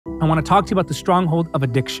I want to talk to you about the stronghold of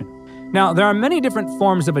addiction. Now, there are many different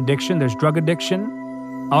forms of addiction. There's drug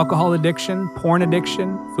addiction, alcohol addiction, porn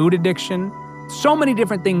addiction, food addiction. So many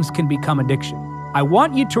different things can become addiction. I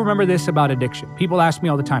want you to remember this about addiction. People ask me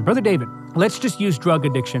all the time, Brother David, let's just use drug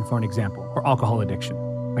addiction for an example, or alcohol addiction,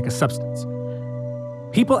 like a substance.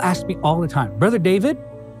 People ask me all the time, Brother David,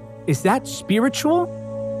 is that spiritual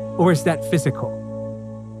or is that physical?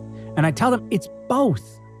 And I tell them it's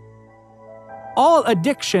both. All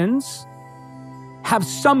addictions have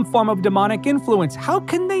some form of demonic influence. How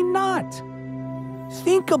can they not?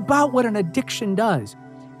 Think about what an addiction does.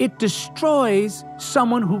 It destroys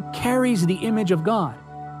someone who carries the image of God.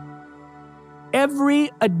 Every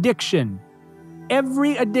addiction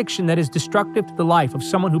that is destructive to the life of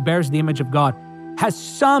someone who bears the image of God has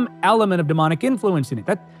some element of demonic influence in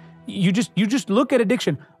it. You just look at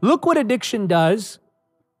addiction. Look what addiction does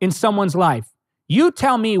in someone's life. You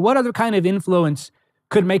tell me what other kind of influence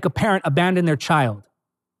could make a parent abandon their child.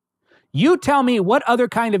 You tell me what other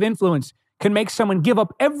kind of influence can make someone give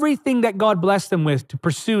up everything that God blessed them with to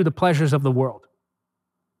pursue the pleasures of the world.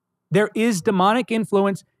 There is demonic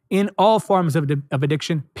influence in all forms of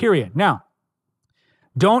addiction, period. Now,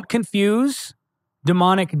 don't confuse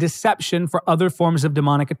demonic deception for other forms of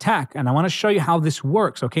demonic attack. And I want to show you how this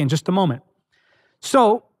works, okay, in just a moment.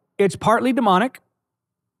 So it's partly demonic,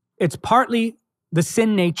 it's partly the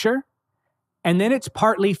sin nature, and then it's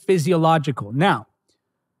partly physiological. Now,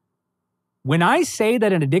 when I say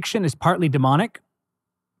that an addiction is partly demonic,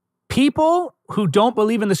 people who don't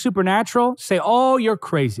believe in the supernatural say, oh, you're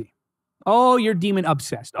crazy. Oh, you're demon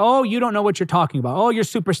obsessed. Oh, you don't know what you're talking about. Oh, you're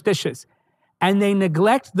superstitious. And they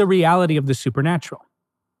neglect the reality of the supernatural.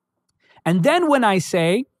 And then when I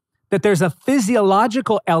say that there's a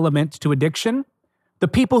physiological element to addiction, the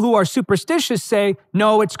people who are superstitious say,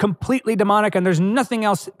 no, it's completely demonic and there's nothing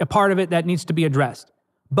else a part of it that needs to be addressed.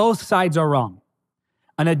 Both sides are wrong.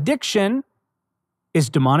 An addiction is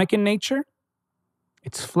demonic in nature,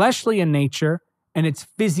 it's fleshly in nature, and it's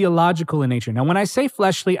physiological in nature. Now, when I say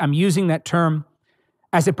fleshly, I'm using that term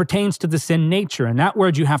as it pertains to the sin nature. And that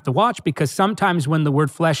word you have to watch because sometimes when the word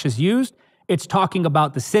flesh is used, it's talking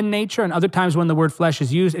about the sin nature. And other times when the word flesh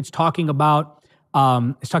is used, it's talking about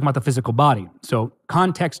the physical body. So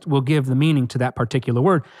context will give the meaning to that particular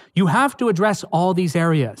word. You have to address all these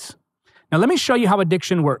areas. Now, let me show you how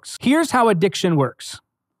addiction works. Here's how addiction works.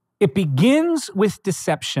 It begins with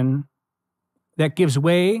deception that gives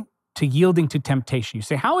way to yielding to temptation. You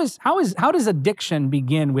say, how does addiction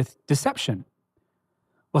begin with deception?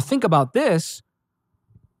 Well, think about this.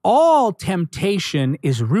 All temptation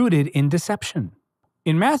is rooted in deception.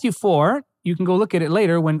 In Matthew 4, you can go look at it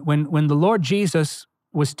later, when the Lord Jesus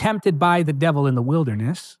was tempted by the devil in the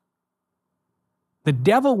wilderness, the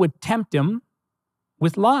devil would tempt him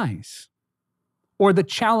with lies or the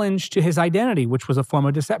challenge to his identity, which was a form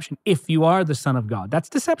of deception. If you are the Son of God, that's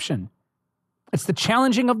deception. It's the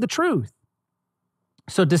challenging of the truth.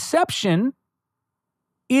 So deception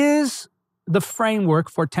is the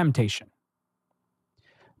framework for temptation.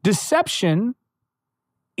 Deception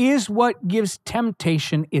is what gives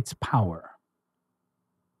temptation its power.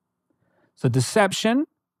 So deception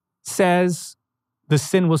says the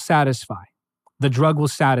sin will satisfy, the drug will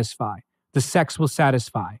satisfy, the sex will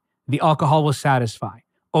satisfy, the alcohol will satisfy,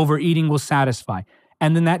 overeating will satisfy.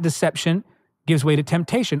 And then that deception gives way to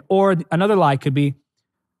temptation. Or another lie could be,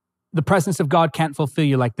 the presence of God can't fulfill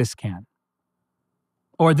you like this can.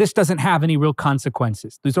 Or this doesn't have any real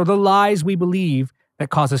consequences. These are the lies we believe that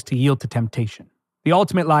cause us to yield to temptation. The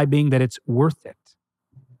ultimate lie being that it's worth it.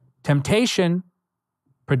 Temptation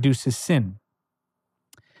produces sin.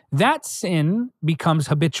 That sin becomes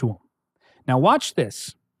habitual. Now watch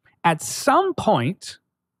this. At some point,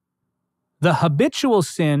 the habitual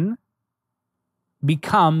sin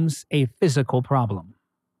becomes a physical problem.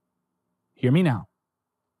 Hear me now.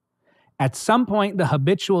 At some point, the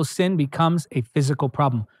habitual sin becomes a physical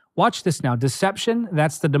problem. Watch this now. Deception,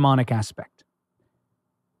 that's the demonic aspect.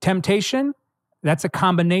 Temptation, that's a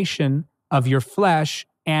combination of your flesh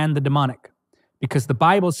and the demonic. Because the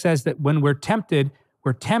Bible says that when we're tempted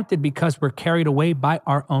because we're carried away by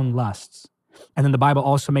our own lusts. And then the Bible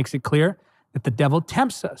also makes it clear that the devil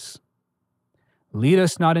tempts us. Lead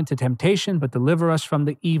us not into temptation, but deliver us from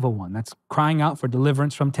the evil one. That's crying out for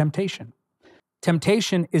deliverance from temptation.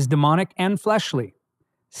 Temptation is demonic and fleshly.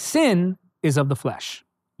 Sin is of the flesh.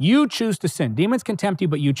 You choose to sin. Demons can tempt you,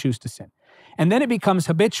 but you choose to sin. And then it becomes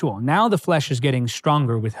habitual. Now the flesh is getting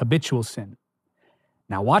stronger with habitual sin.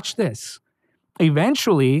 Now watch this.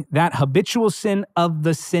 Eventually, that habitual sin of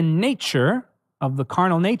the sin nature, of the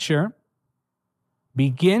carnal nature,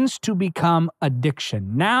 begins to become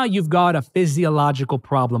addiction. Now you've got a physiological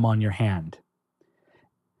problem on your hand.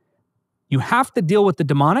 You have to deal with the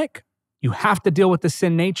demonic, you have to deal with the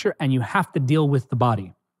sin nature, and you have to deal with the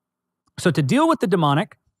body. So to deal with the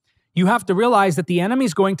demonic, you have to realize that the enemy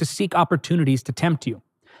is going to seek opportunities to tempt you.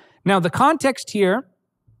 Now, the context here,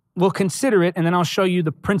 we'll consider it, and then I'll show you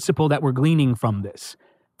the principle that we're gleaning from this.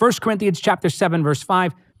 1 Corinthians chapter 7, verse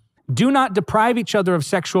 5, do not deprive each other of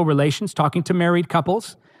sexual relations, talking to married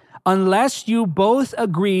couples, unless you both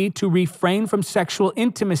agree to refrain from sexual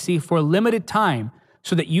intimacy for a limited time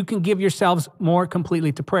so that you can give yourselves more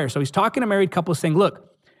completely to prayer. So he's talking to married couples saying,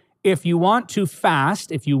 look, if you want to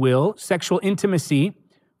fast, if you will, sexual intimacy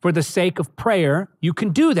for the sake of prayer, you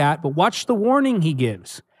can do that, but watch the warning he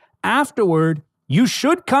gives. Afterward, you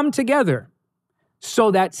should come together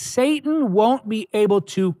so that Satan won't be able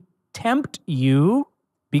to tempt you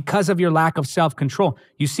because of your lack of self-control.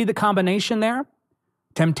 You see the combination there?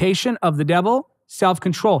 Temptation of the devil,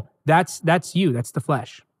 self-control. That's you, that's the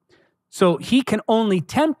flesh. So he can only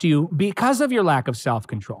tempt you because of your lack of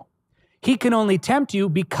self-control. He can only tempt you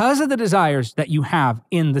because of the desires that you have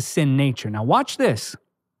in the sin nature. Now watch this.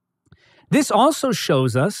 This also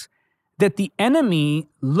shows us that the enemy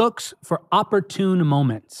looks for opportune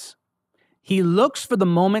moments. He looks for the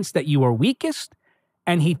moments that you are weakest,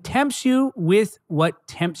 and he tempts you with what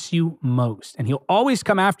tempts you most. And he'll always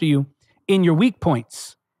come after you in your weak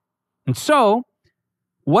points. And so,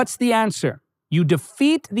 what's the answer? You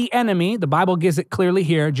defeat the enemy. The Bible gives it clearly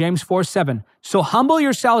here, James 4:7. So humble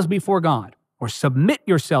yourselves before God, or submit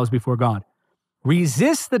yourselves before God.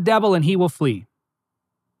 Resist the devil and he will flee.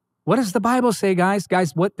 What does the Bible say, guys?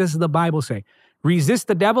 Guys, what does the Bible say? Resist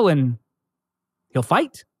the devil and he'll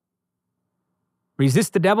fight?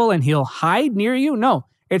 Resist the devil and he'll hide near you? No,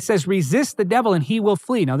 it says resist the devil and he will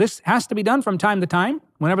flee. Now, this has to be done from time to time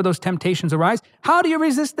whenever those temptations arise. How do you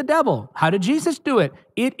resist the devil? How did Jesus do it?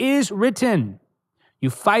 It is written.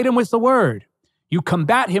 You fight him with the word. You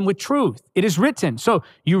combat him with truth. It is written. So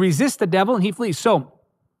you resist the devil and he flees. So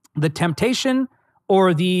the temptation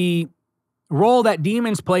or the role that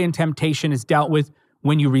demons play in temptation is dealt with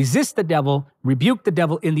when you resist the devil, rebuke the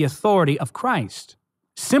devil in the authority of Christ.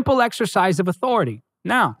 Simple exercise of authority.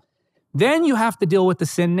 Now, then you have to deal with the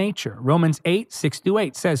sin nature. Romans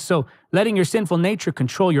 8:6-8 says, so letting your sinful nature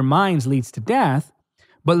control your minds leads to death,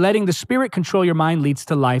 but letting the Spirit control your mind leads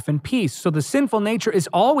to life and peace. So the sinful nature is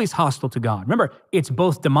always hostile to God. Remember, it's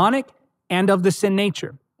both demonic and of the sin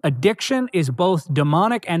nature. Addiction is both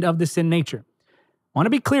demonic and of the sin nature. I want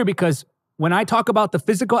to be clear because when I talk about the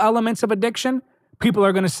physical elements of addiction, people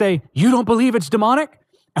are going to say, you don't believe it's demonic?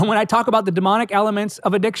 And when I talk about the demonic elements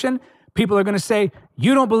of addiction, people are going to say,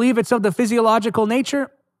 you don't believe it's of the physiological nature?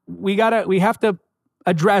 We have to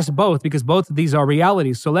address both because both of these are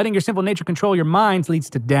realities. So letting your sinful nature control your minds leads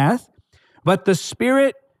to death, but the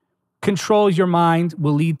Spirit controls your mind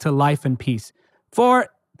will lead to life and peace. For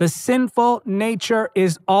the sinful nature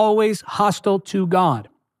is always hostile to God.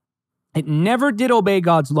 It never did obey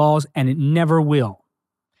God's laws, and it never will.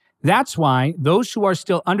 That's why those who are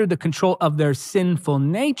still under the control of their sinful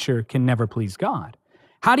nature can never please God.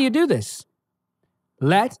 How do you do this?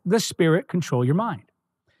 Let the Spirit control your mind.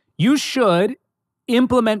 You should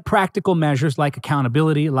implement practical measures like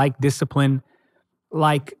accountability, like discipline,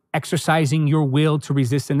 like exercising your will to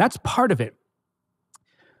resist, and that's part of it.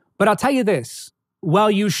 But I'll tell you this,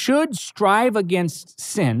 while you should strive against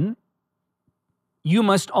sin, you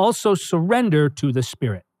must also surrender to the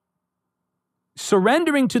Spirit.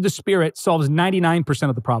 Surrendering to the Spirit solves 99%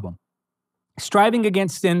 of the problem. Striving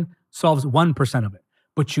against sin solves 1% of it,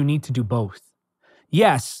 but you need to do both.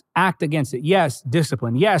 Yes, act against it. Yes,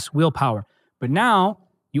 discipline. Yes, willpower. But now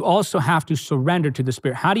you also have to surrender to the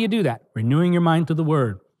Spirit. How do you do that? Renewing your mind through the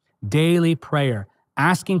Word, daily prayer,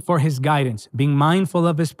 asking for His guidance, being mindful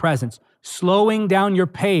of His presence, slowing down your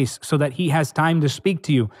pace so that He has time to speak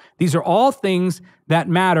to you. These are all things that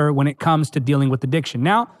matter when it comes to dealing with addiction.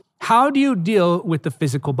 Now, how do you deal with the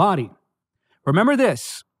physical body? Remember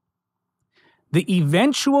this, the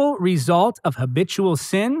eventual result of habitual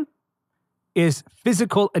sin is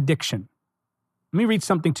physical addiction. Let me read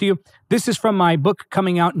something to you. This is from my book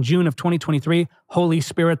coming out in June of 2023, Holy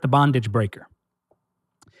Spirit, the Bondage Breaker.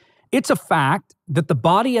 It's a fact that the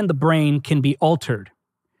body and the brain can be altered,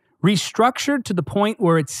 restructured to the point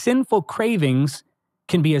where its sinful cravings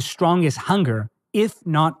can be as strong as hunger, if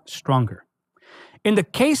not stronger. In the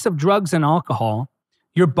case of drugs and alcohol,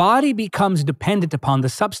 your body becomes dependent upon the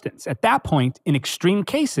substance. At that point, in extreme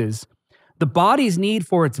cases, the body's need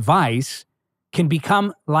for its vice can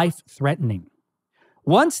become life-threatening.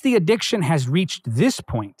 Once the addiction has reached this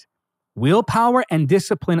point, willpower and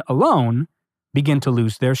discipline alone begin to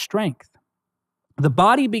lose their strength. The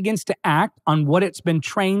body begins to act on what it's been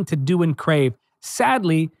trained to do and crave.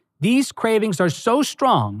 Sadly, these cravings are so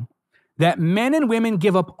strong that men and women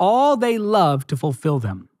give up all they love to fulfill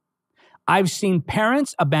them. I've seen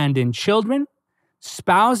parents abandon children,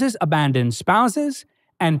 spouses abandon spouses,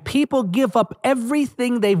 and people give up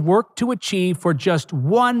everything they've worked to achieve for just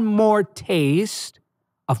one more taste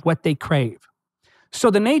of what they crave.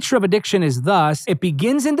 So the nature of addiction is thus, it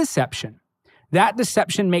begins in deception. That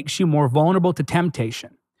deception makes you more vulnerable to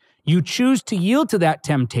temptation. You choose to yield to that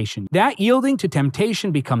temptation. That yielding to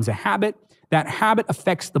temptation becomes a habit. That habit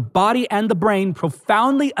affects the body and the brain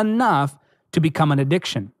profoundly enough to become an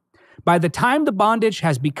addiction. By the time the bondage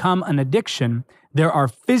has become an addiction, there are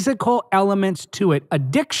physical elements to it.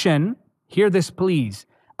 Addiction, hear this please,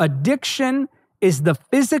 addiction is the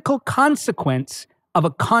physical consequence of a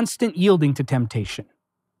constant yielding to temptation.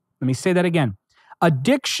 Let me say that again.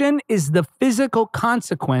 Addiction is the physical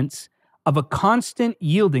consequence of a constant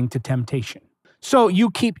yielding to temptation. So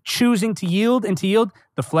you keep choosing to yield and to yield,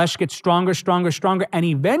 the flesh gets stronger, stronger, stronger, and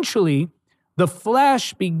eventually the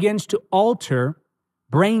flesh begins to alter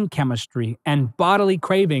brain chemistry and bodily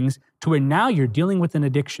cravings to where now you're dealing with an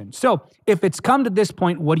addiction. So if it's come to this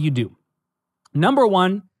point, what do? Number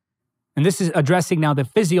one, and this is addressing now the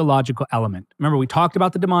physiological element. Remember, we talked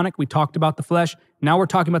about the demonic, we talked about the flesh. Now we're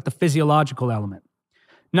talking about the physiological element.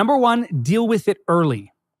 Number one, deal with it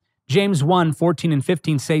early. James 1:14 and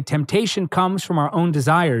 15 say, temptation comes from our own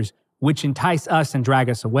desires, which entice us and drag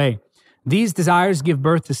us away. These desires give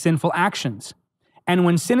birth to sinful actions. And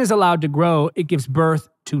when sin is allowed to grow, it gives birth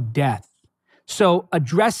to death. So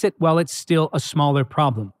address it while it's still a smaller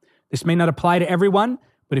problem. This may not apply to everyone,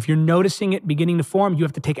 but if you're noticing it beginning to form, you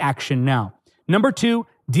have to take action now. Number two,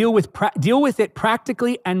 deal with it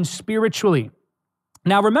practically and spiritually.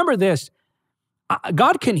 Now remember this,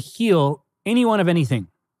 God can heal anyone of anything.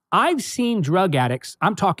 I've seen drug addicts,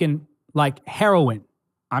 I'm talking like heroin,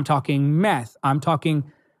 I'm talking meth, I'm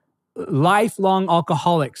talking lifelong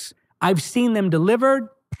alcoholics. I've seen them delivered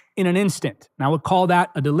in an instant. And I would call that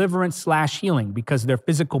a deliverance/healing because their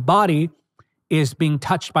physical body is being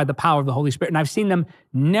touched by the power of the Holy Spirit. And I've seen them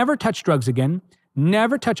never touch drugs again,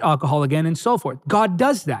 never touch alcohol again, and so forth. God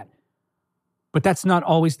does that. But that's not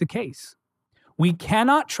always the case. We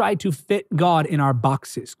cannot try to fit God in our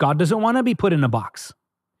boxes. God doesn't want to be put in a box.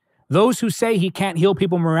 Those who say he can't heal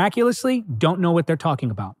people miraculously don't know what they're talking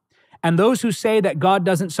about. And those who say that God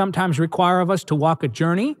doesn't sometimes require of us to walk a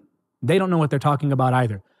journey, they don't know what they're talking about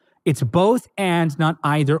either. It's both and, not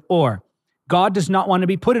either or. God does not want to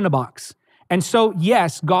be put in a box. And so,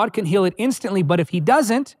 yes, God can heal it instantly, but if he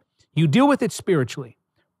doesn't, you deal with it spiritually.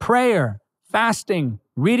 Prayer, fasting,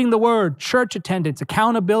 reading the word, church attendance,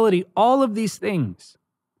 accountability, all of these things.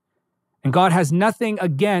 And God has nothing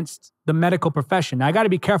against the medical profession. Now, I got to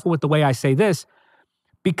be careful with the way I say this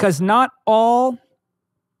because not all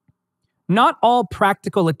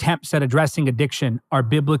practical attempts at addressing addiction are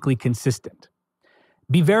biblically consistent.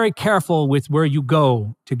 Be very careful with where you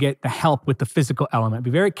go to get the help with the physical element.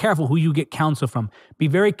 Be very careful who you get counsel from. Be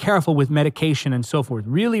very careful with medication and so forth.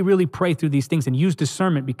 Really, really pray through these things and use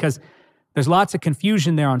discernment because there's lots of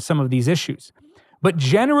confusion there on some of these issues. But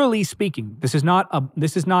generally speaking, this is not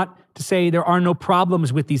to say there are no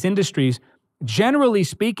problems with these industries. Generally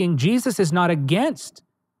speaking, Jesus is not against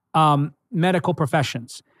medical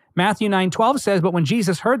professions. Matthew 9:12 says, but when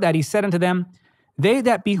Jesus heard that, he said unto them, they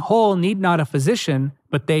that be whole need not a physician,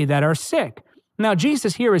 but they that are sick. Now,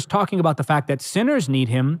 Jesus here is talking about the fact that sinners need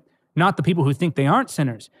him, not the people who think they aren't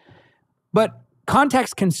sinners. But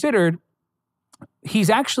context considered, he's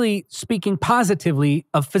actually speaking positively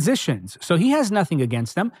of physicians. So he has nothing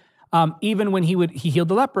against them. Even when he healed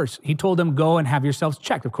the lepers, he told them, go and have yourselves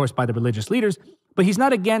checked, of course, by the religious leaders, but he's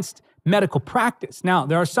not against medical practice. Now,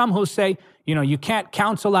 there are some who say, you can't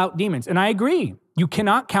counsel out demons. And I agree. You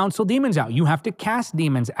cannot counsel demons out. You have to cast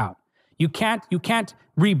demons out. You can't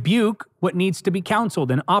rebuke what needs to be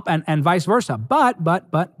counseled and vice versa. But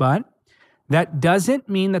that doesn't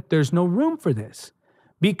mean that there's no room for this.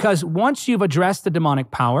 Because once you've addressed the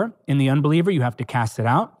demonic power in the unbeliever, you have to cast it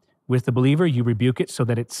out. With the believer, you rebuke it so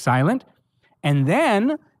that it's silent. And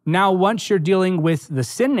then, now once you're dealing with the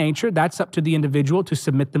sin nature, that's up to the individual to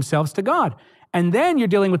submit themselves to God. And then you're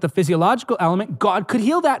dealing with the physiological element. God could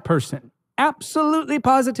heal that person. Absolutely,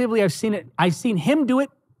 positively, I've seen it. I've seen him do it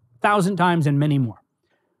 1,000 times and many more.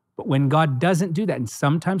 But when God doesn't do that, and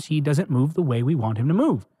sometimes he doesn't move the way we want him to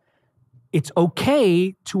move, it's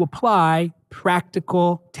okay to apply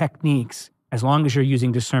practical techniques as long as you're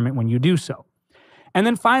using discernment when you do so. And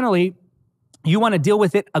then finally, you want to deal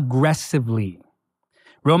with it aggressively.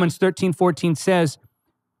 Romans 13:14 says,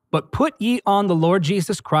 But put ye on the Lord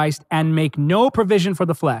Jesus Christ and make no provision for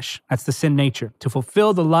the flesh. That's the sin nature, to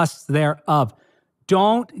fulfill the lusts thereof.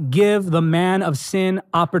 Don't give the man of sin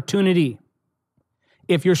opportunity.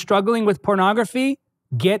 If you're struggling with pornography,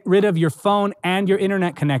 get rid of your phone and your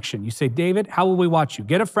internet connection. You say, David, how will we watch you?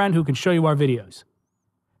 Get a friend who can show you our videos.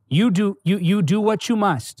 You do what you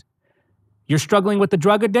must. You're struggling with the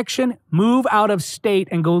drug addiction? Move out of state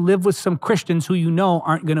and go live with some Christians who you know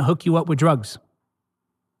aren't going to hook you up with drugs.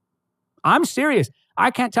 I'm serious.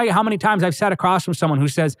 I can't tell you how many times I've sat across from someone who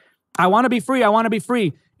says, I want to be free, I want to be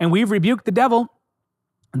free. And we've rebuked the devil.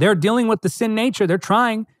 They're dealing with the sin nature. They're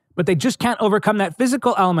trying, but they just can't overcome that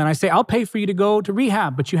physical element. I say, I'll pay for you to go to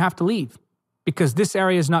rehab, but you have to leave because this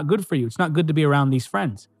area is not good for you. It's not good to be around these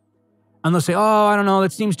friends. And they'll say, oh, I don't know,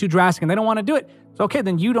 that seems too drastic, and they don't want to do it. So, okay,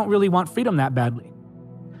 then you don't really want freedom that badly.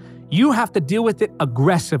 You have to deal with it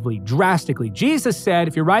aggressively, drastically. Jesus said,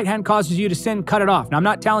 if your right hand causes you to sin, cut it off. Now, I'm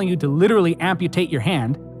not telling you to literally amputate your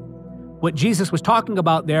hand. What Jesus was talking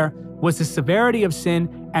about there was the severity of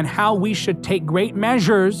sin and how we should take great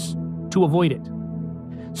measures to avoid it.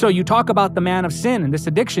 So you talk about the man of sin and this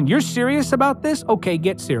addiction. You're serious about this? Okay,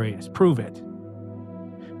 get serious. Prove it.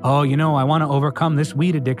 Oh, I want to overcome this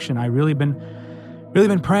weed addiction. I really been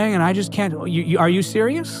praying and I just can't. Are you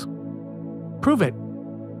serious? Prove it.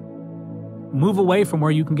 Move away from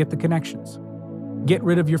where you can get the connections. Get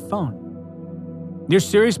rid of your phone. You're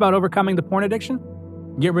serious about overcoming the porn addiction?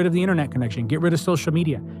 Get rid of the internet connection. Get rid of social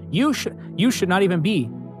media. You should not even be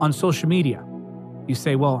on social media. You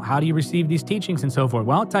say, well, how do you receive these teachings and so forth?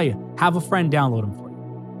 Well, I'll tell you, have a friend download them for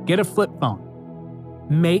you. Get a flip phone.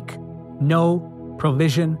 Make no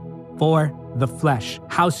provision for the flesh.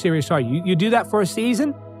 How serious are you? You do that for a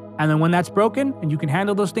season, and then when that's broken and you can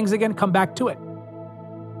handle those things again, come back to it.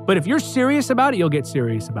 But if you're serious about it, you'll get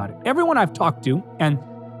serious about it. Everyone I've talked to, and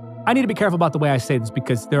I need to be careful about the way I say this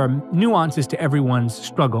because there are nuances to everyone's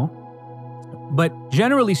struggle. But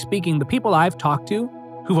generally speaking, the people I've talked to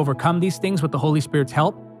who've overcome these things with the Holy Spirit's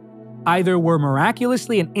help either were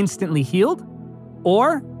miraculously and instantly healed,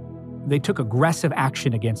 or they took aggressive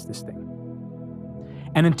action against this thing.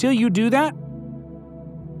 And until you do that,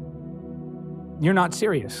 you're not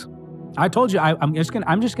serious. I told you, I'm just going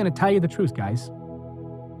to tell you the truth, guys.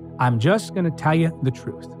 I'm just going to tell you the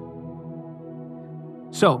truth.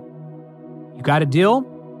 So, you got to deal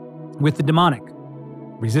with the demonic.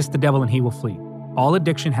 Resist the devil and he will flee. All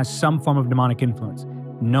addiction has some form of demonic influence.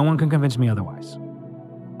 No one can convince me otherwise.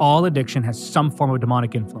 All addiction has some form of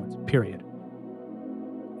demonic influence, period.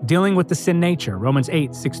 Dealing with the sin nature, Romans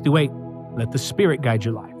 8, 6-8. Let the Spirit guide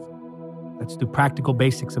your life. Let's do practical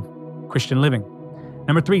basics of Christian living.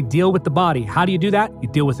 Number 3, deal with the body. How do you do that? You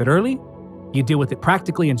deal with it early, you deal with it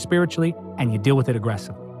practically and spiritually, and you deal with it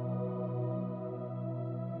aggressively.